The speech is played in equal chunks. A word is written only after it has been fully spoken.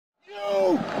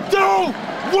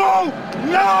won't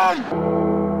none!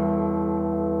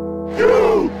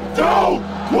 You don't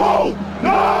want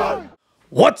none!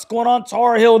 What's going on,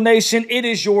 Tar Heel Nation? It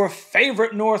is your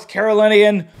favorite North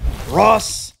Carolinian,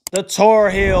 Russ the Tar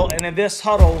Heel. And in this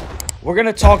huddle, we're going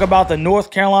to talk about the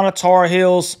North Carolina Tar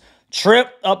Heels trip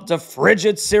up to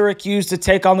frigid Syracuse to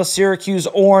take on the Syracuse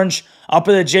Orange up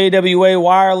at the JWA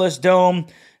Wireless Dome,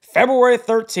 February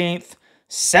 13th,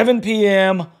 7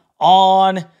 p.m.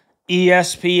 on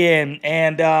ESPN.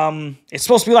 And it's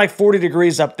supposed to be like 40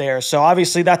 degrees up there. So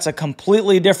obviously that's a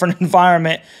completely different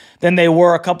environment than they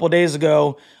were a couple days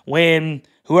ago when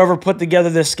whoever put together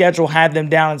this schedule had them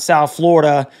down in South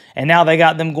Florida, and now they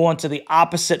got them going to the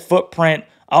opposite footprint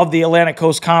of the Atlantic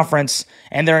Coast Conference,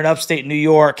 and they're in upstate New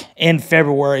York in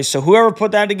February. So whoever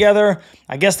put that together,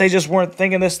 I guess they just weren't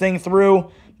thinking this thing through,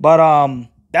 but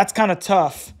that's kind of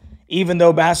tough, even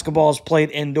though basketball is played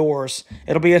indoors.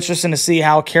 It'll be interesting to see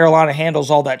how Carolina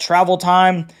handles all that travel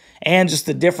time and just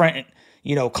the different,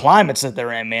 climates that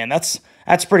they're in, man. That's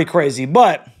pretty crazy,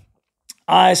 but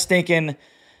I stinking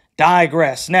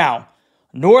digress. Now,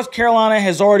 North Carolina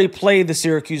has already played the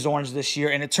Syracuse Orange this year,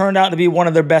 and it turned out to be one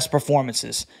of their best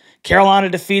performances. Carolina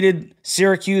defeated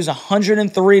Syracuse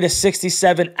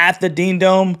 103-67 at the Dean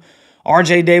Dome.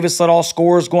 R.J. Davis led all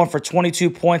scorers, going for 22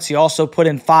 points. He also put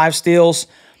in 5 steals.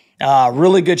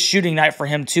 Really good shooting night for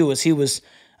him, too, as he was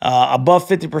above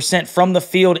 50% from the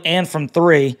field and from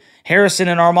 3. Harrison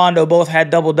and Armando both had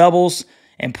double-doubles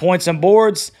in points and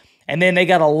boards. And then they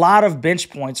got a lot of bench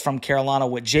points from Carolina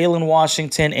with Jalen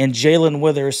Washington and Jalen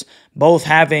Withers both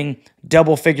having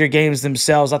double-figure games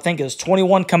themselves. I think it was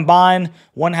 21 combined.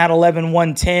 One had 11,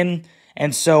 one 10.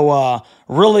 And so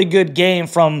really good game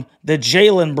from the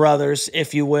Jalen brothers,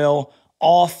 if you will,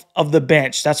 off of the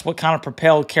bench. That's what kind of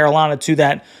propelled Carolina to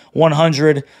that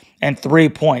 103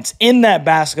 points. In that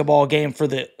basketball game for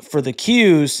the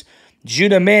CUSE,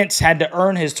 Judah Mintz had to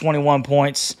earn his 21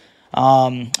 points.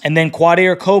 And then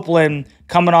Quadir Copeland,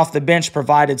 coming off the bench,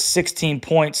 provided 16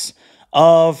 points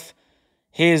of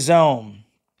his own.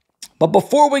 But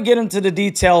before we get into the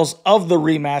details of the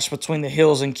rematch between the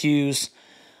Heels and CUSE,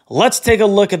 let's take a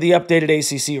look at the updated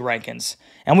ACC rankings.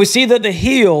 And we see that the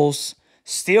Heels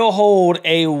still hold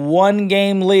a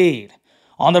 1-game lead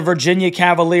on the Virginia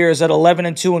Cavaliers at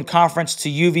 11-2 in conference to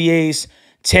UVA's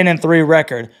 10-3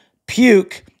 record.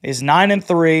 Puke is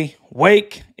 9-3.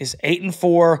 Wake is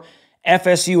 8-4.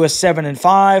 FSU is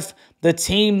 7-5. The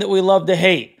team that we love to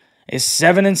hate is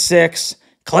 7-6.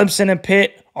 Clemson and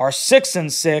Pitt are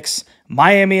 6-6.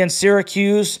 Miami and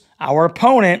Syracuse, our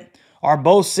opponent, are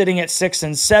both sitting at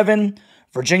 6-7.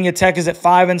 Virginia Tech is at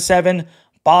 5-7.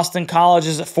 Boston College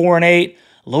is at 4-8.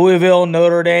 Louisville,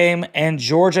 Notre Dame, and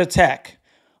Georgia Tech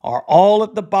are all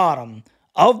at the bottom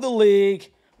of the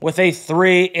league with a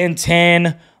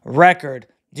 3-10 record.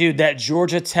 Dude, that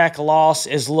Georgia Tech loss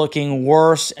is looking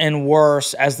worse and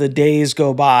worse as the days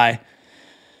go by.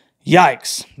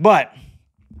 Yikes. But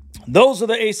those are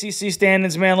the ACC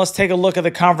standings, man. Let's take a look at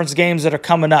the conference games that are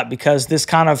coming up, because this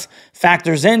kind of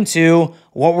factors into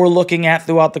what we're looking at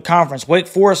throughout the conference. Wake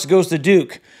Forest goes to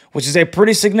Duke, which is a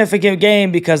pretty significant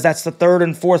game because that's the 3rd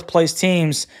and 4th place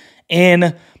teams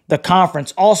in the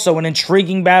conference. Also, an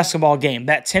intriguing basketball game.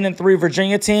 That 10-3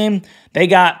 Virginia team, they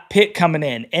got Pitt coming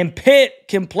in, and Pitt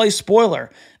can play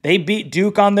spoiler. They beat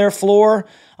Duke on their floor.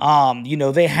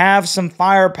 They have some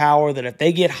firepower that if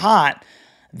they get hot,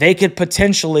 they could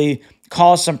potentially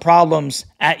cause some problems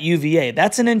at UVA.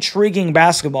 That's an intriguing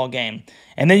basketball game.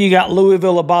 And then you got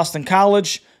Louisville at Boston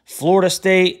College, Florida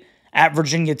State at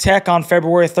Virginia Tech on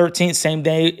February 13th, same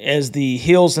day as the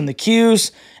Heels and the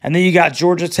CUSE. And then you got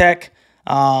Georgia Tech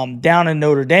down in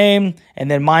Notre Dame, and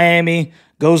then Miami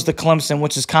goes to Clemson,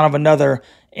 which is kind of another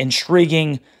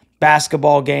intriguing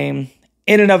basketball game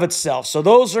in and of itself. So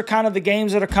those are kind of the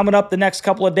games that are coming up the next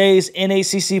couple of days in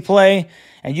ACC play,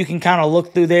 and you can kind of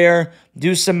look through there,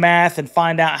 do some math, and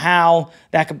find out how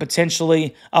that could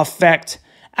potentially affect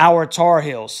our Tar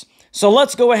Heels. So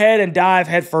let's go ahead and dive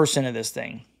headfirst into this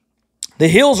thing. The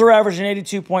Heels are averaging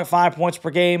 82.5 points per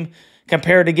game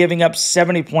compared to giving up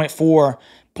 70.4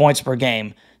 points per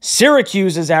game.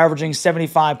 Syracuse is averaging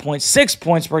 75.6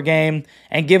 points per game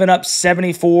and giving up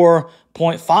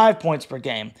 74.5 points per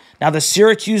game. Now, the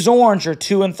Syracuse Orange are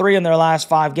 2-3 in their last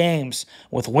 5 games,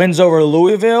 with wins over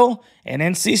Louisville and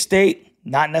NC State,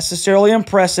 not necessarily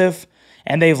impressive,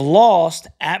 and they've lost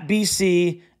at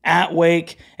BC, at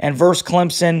Wake, and versus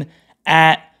Clemson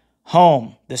at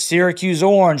home. The Syracuse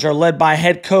Orange are led by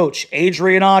head coach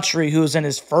Adrian Autry, who's in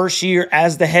his first year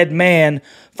as the head man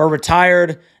for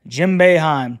retired Jim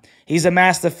Boeheim. He's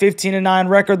amassed a 15-9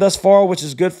 record thus far, which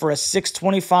is good for a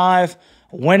 .625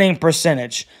 winning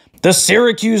percentage. The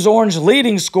Syracuse Orange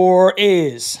leading scorer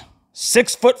is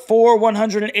 6'4",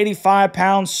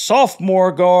 185-pound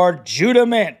sophomore guard Judah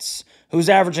Mintz, who's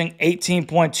averaging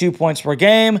 18.2 points per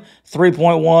game,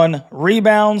 3.1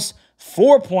 rebounds,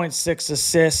 4.6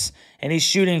 assists, and he's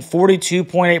shooting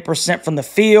 42.8% from the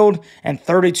field and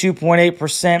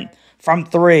 32.8% from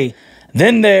three.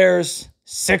 Then there's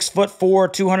 6'4",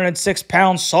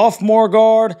 206-pound sophomore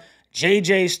guard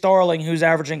J.J. Starling, who's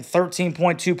averaging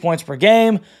 13.2 points per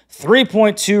game,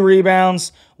 3.2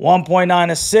 rebounds,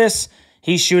 1.9 assists.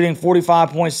 He's shooting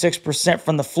 45.6%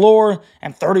 from the floor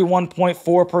and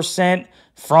 31.4%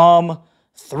 from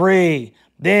three.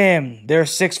 Then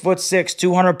there's 6'6",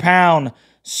 200-pound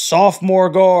sophomore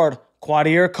guard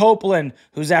Quadir Copeland,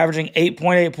 who's averaging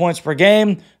 8.8 points per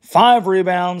game, 5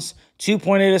 rebounds,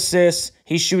 2.8 assists.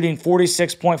 He's shooting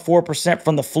 46.4%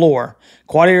 from the floor.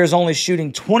 Quadir is only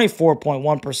shooting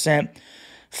 24.1%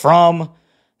 from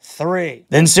three.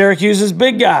 Then Syracuse's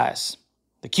big guys.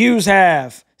 The CUSE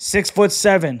have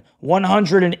 6'7",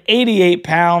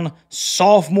 188-pound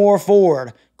sophomore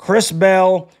forward Chris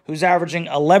Bell, who's averaging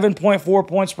 11.4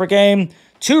 points per game,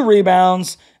 2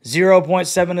 rebounds,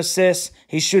 0.7 assists.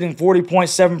 He's shooting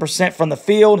 40.7% from the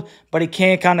field, but he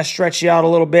can kind of stretch you out a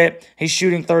little bit. He's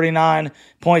shooting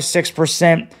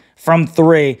 39.6% from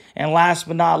three. And last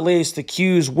but not least, the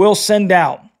CUSE will send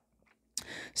out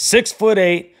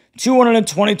 6'8",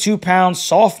 222-pound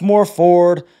sophomore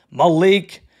forward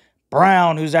Malik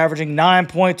Brown, who's averaging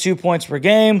 9.2 points per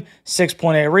game,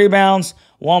 6.8 rebounds,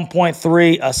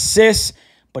 1.3 assists,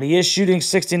 but he is shooting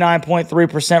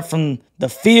 69.3% from the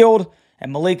field,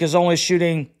 and Malik is only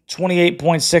shooting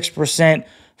 28.6%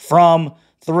 from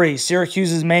three.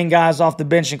 Syracuse's main guys off the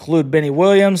bench include Benny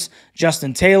Williams,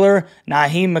 Justin Taylor,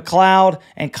 Naheem McLeod,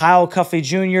 and Kyle Cuffey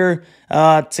Jr.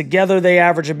 Together, they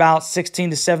average about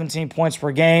 16 to 17 points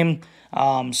per game.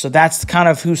 So that's kind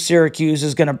of who Syracuse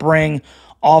is going to bring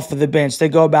off of the bench. They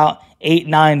go about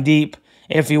 8-9 deep,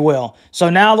 if you will. So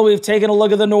now that we've taken a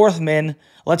look at the Northmen,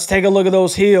 let's take a look at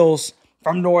those Heels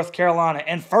from North Carolina.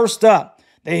 And first up,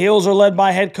 the Heels are led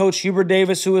by head coach Hubert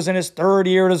Davis, who is in his third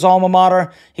year at his alma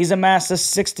mater. He's amassed a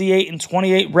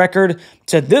 68-28 record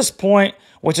to this point,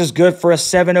 which is good for a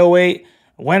 708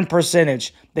 win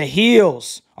percentage. The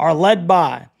Heels are led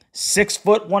by 6',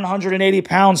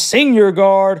 180-pound senior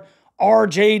guard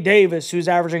R.J. Davis, who's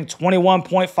averaging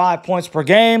 21.5 points per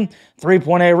game,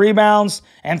 3.8 rebounds,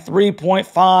 and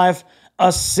 3.5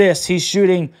 assists. He's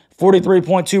shooting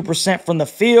 43.2% from the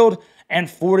field and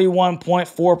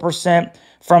 41.4%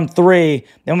 from three.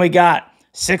 Then we got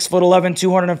 6'11",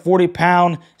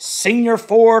 240-pound senior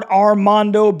forward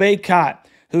Armando Bacot,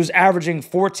 who's averaging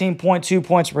 14.2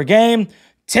 points per game,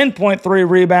 10.3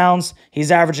 rebounds.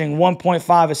 He's averaging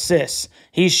 1.5 assists.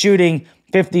 He's shooting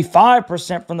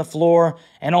 55% from the floor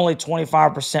and only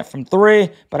 25% from three,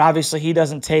 but obviously he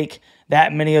doesn't take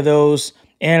that many of those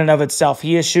in and of itself.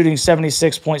 He is shooting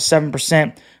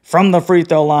 76.7% from the free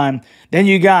throw line. Then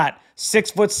you got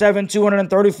 6'7",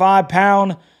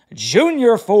 235-pound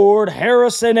junior forward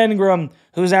Harrison Ingram,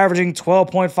 who's averaging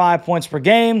 12.5 points per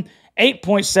game,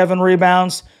 8.7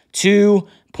 rebounds,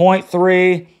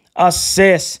 2.3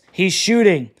 assists. He's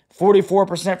shooting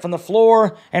 44% from the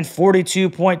floor and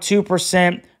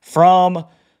 42.2% from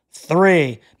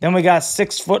three. Then we got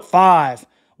 6'5",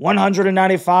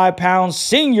 195-pound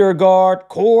senior guard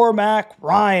Cormac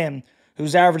Ryan,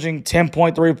 who's averaging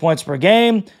 10.3 points per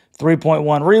game,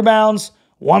 3.1 rebounds,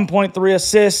 1.3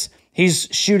 assists. He's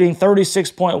shooting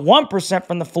 36.1%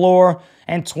 from the floor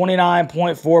and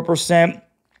 29.4%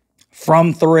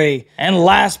 from three. And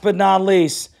last but not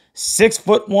least,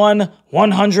 6'1",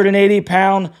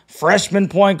 180-pound freshman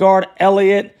point guard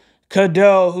Elliot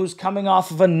Cadeau, who's coming off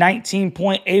of a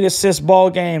 19.8 assist ball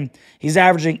game. He's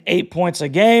averaging 8 points a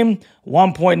game,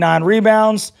 1.9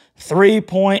 rebounds,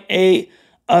 3.8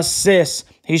 assists.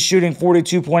 He's shooting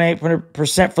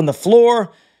 42.8% from the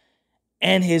floor,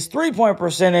 and his three-point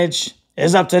percentage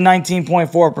is up to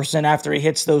 19.4% after he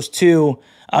hits those two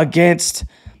against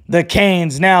the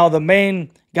Canes. Now, the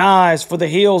main guys for the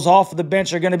Heels off of the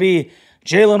bench are going to be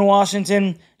Jalen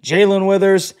Washington, Jalen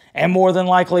Withers, and more than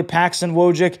likely Paxton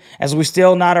Wojcik, as we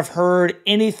still not have heard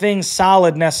anything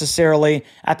solid necessarily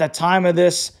at the time of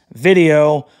this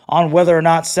video on whether or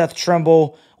not Seth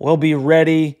Trimble will be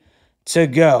ready to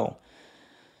go.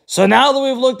 So now that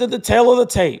we've looked at the tail of the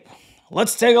tape,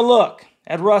 let's take a look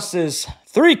at Russ's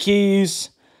 3 keys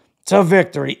to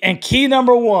victory. And key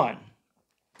number 1,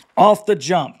 off the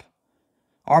jump,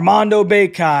 Armando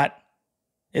Bacot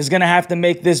is going to have to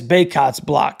make this Bacot's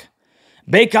block.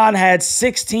 Bacot had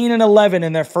 16 and 11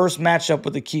 in their first matchup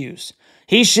with the CUSE.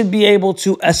 He should be able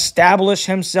to establish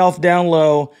himself down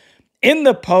low in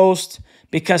the post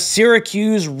because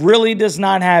Syracuse really does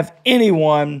not have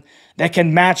anyone that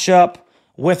can match up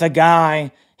with a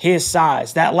guy his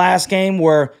size. That last game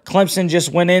where Clemson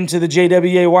just went into the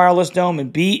JWA Wireless Dome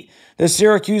and beat the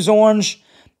Syracuse Orange,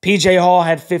 P.J. Hall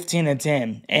had 15 and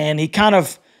 10, and he kind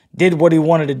of did what he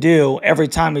wanted to do every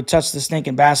time he touched the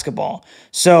stinking basketball.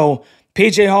 So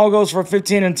P.J. Hall goes for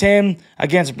 15 and 10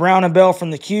 against Brown and Bell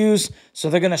from the CUSE, so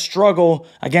they're going to struggle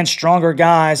against stronger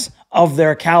guys of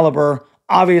their caliber.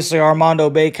 Obviously, Armando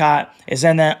Bacot is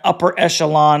in that upper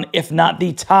echelon, if not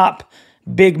the top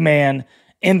big man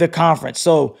in the conference.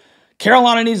 So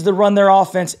Carolina needs to run their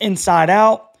offense inside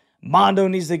out. Mondo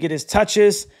needs to get his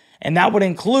touches, and that would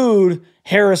include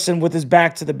Harrison with his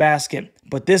back to the basket.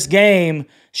 But this game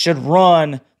should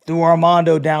run through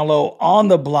Armando down low on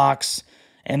the blocks,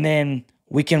 and then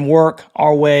we can work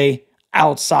our way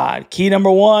outside. Key number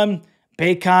one,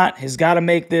 Bacot has got to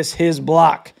make this his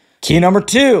block. Key number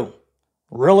two,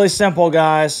 really simple,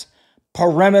 guys.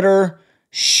 Perimeter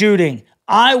shooting.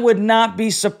 I would not be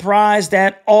surprised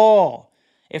at all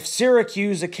if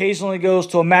Syracuse occasionally goes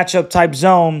to a matchup type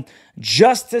zone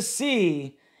just to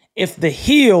see if the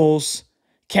heels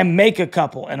can make a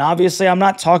couple. And obviously, I'm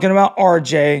not talking about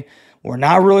RJ. We're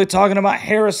not really talking about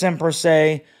Harrison per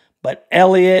se, but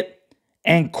Elliott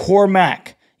and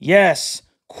Cormac. Yes,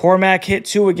 Cormac hit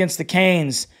 2 against the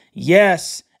Canes.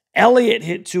 Yes, Elliott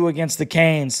hit 2 against the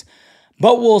Canes.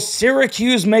 But will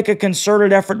Syracuse make a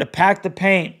concerted effort to pack the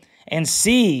paint and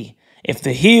see if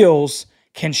the heels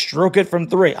can stroke it from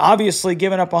 3? Obviously,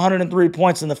 giving up 103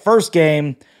 points in the first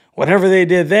game, whatever they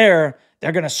did there,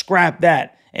 they're going to scrap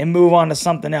that and move on to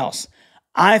something else.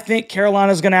 I think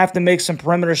Carolina's going to have to make some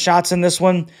perimeter shots in this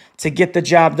one to get the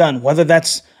job done, whether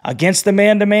that's against the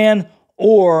man-to-man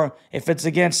or if it's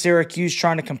against Syracuse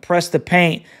trying to compress the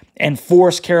paint and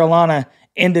force Carolina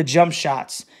into jump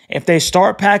shots. If they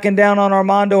start packing down on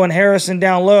Armando and Harrison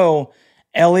down low,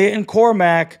 Elliott and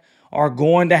Cormac are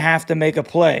going to have to make a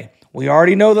play. We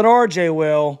already know that RJ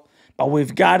will, but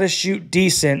we've got to shoot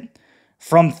decent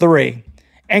from 3.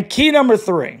 And key number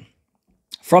 3,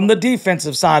 from the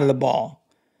defensive side of the ball,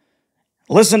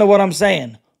 listen to what I'm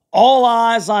saying. All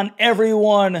eyes on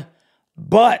everyone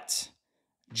but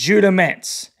Judah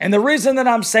Mintz. And the reason that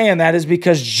I'm saying that is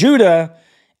because Judah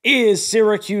is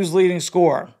Syracuse's leading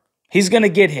scorer. He's going to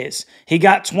get his. He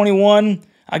got 21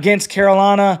 against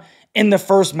Carolina in the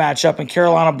first matchup, and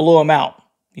Carolina blew him out.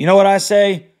 You know what I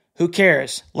say? Who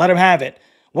cares? Let him have it.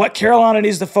 What Carolina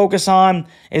needs to focus on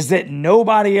is that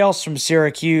nobody else from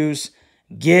Syracuse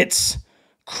gets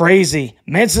crazy.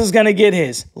 Mintz is going to get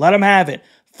his. Let him have it.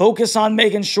 Focus on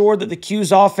making sure that the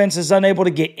CUSE offense is unable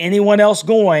to get anyone else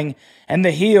going, and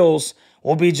the heels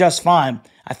will be just fine.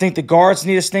 I think the guards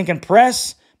need a stinking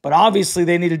press, but obviously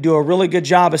they need to do a really good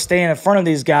job of staying in front of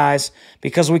these guys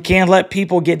because we can't let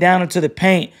people get down into the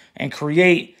paint and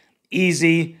create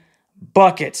easy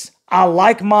buckets. I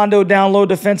like Mondo down low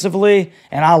defensively,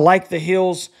 and I like the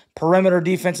Heels perimeter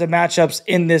defensive matchups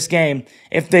in this game.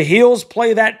 If the Heels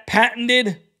play that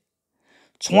patented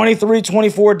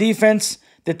 23-24 defense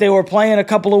that they were playing a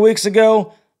couple of weeks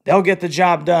ago, they'll get the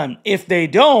job done. If they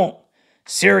don't,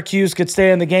 Syracuse could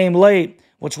stay in the game late,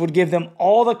 which would give them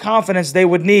all the confidence they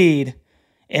would need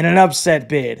in an upset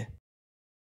bid.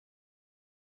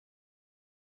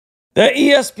 The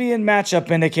ESPN matchup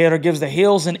indicator gives the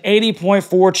Heels an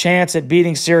 80.4 chance at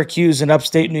beating Syracuse in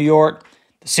upstate New York.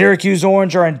 The Syracuse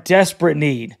Orange are in desperate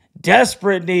need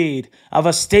of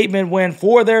a statement win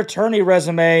for their tourney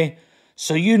resume,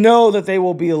 so you know that they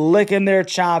will be licking their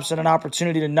chops at an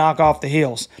opportunity to knock off the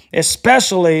Heels,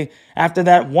 especially after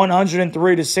that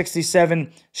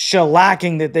 103-67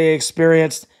 shellacking that they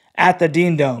experienced at the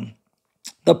Dean Dome.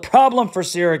 The problem for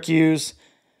Syracuse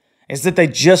is that they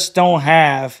just don't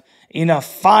have enough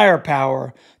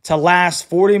firepower to last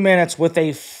 40 minutes with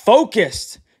a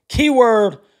focused,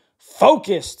 keyword,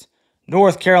 focused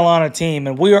North Carolina team.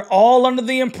 And we are all under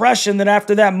the impression that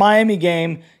after that Miami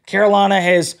game, Carolina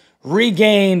has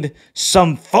regained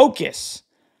some focus.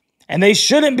 And they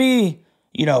shouldn't be,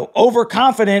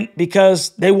 overconfident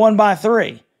because they won by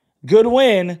 3. Good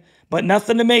win, but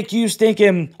nothing to make you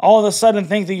stinking all of a sudden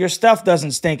think that your stuff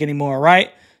doesn't stink anymore, right?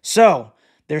 So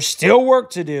there's still work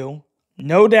to do,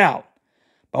 no doubt,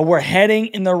 but we're heading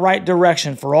in the right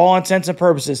direction for all intents and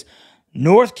purposes.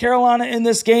 North Carolina in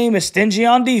this game is stingy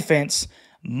on defense.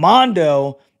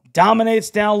 Mondo dominates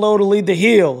down low to lead the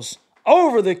Heels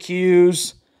over the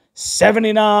CUSE,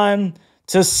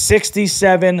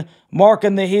 79-67,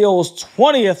 marking the Heels'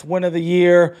 20th win of the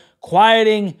year,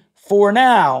 quieting for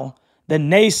now the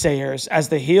naysayers as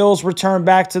the Heels return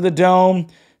back to the Dome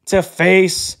to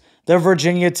face the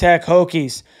Virginia Tech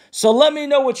Hokies. So let me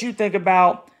know what you think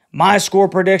about my score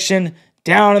prediction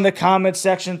down in the comments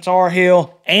section, Tar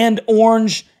Heel and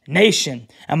Orange Nation.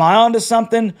 Am I onto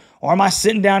something, or am I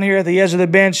sitting down here at the edge of the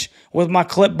bench with my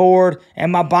clipboard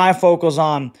and my bifocals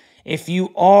on? If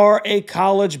you are a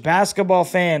college basketball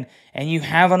fan and you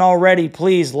haven't already,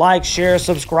 please like, share,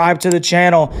 subscribe to the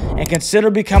channel, and consider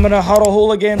becoming a Huddle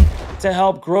Hooligan to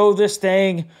help grow this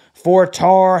thing for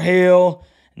Tar Heel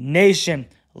Nation.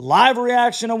 Live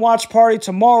reaction and watch party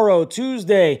tomorrow,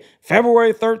 Tuesday,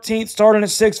 February 13th, starting at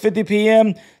 6:50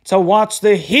 p.m. to watch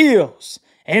the Heels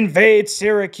invade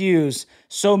Syracuse.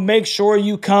 So make sure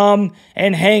you come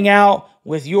and hang out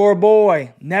with your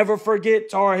boy. Never forget,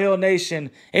 Tar Heel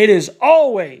Nation, it is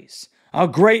always a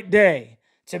great day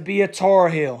to be a Tar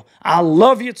Heel. I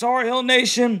love you, Tar Heel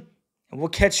Nation, and we'll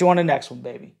catch you on the next one,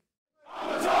 baby.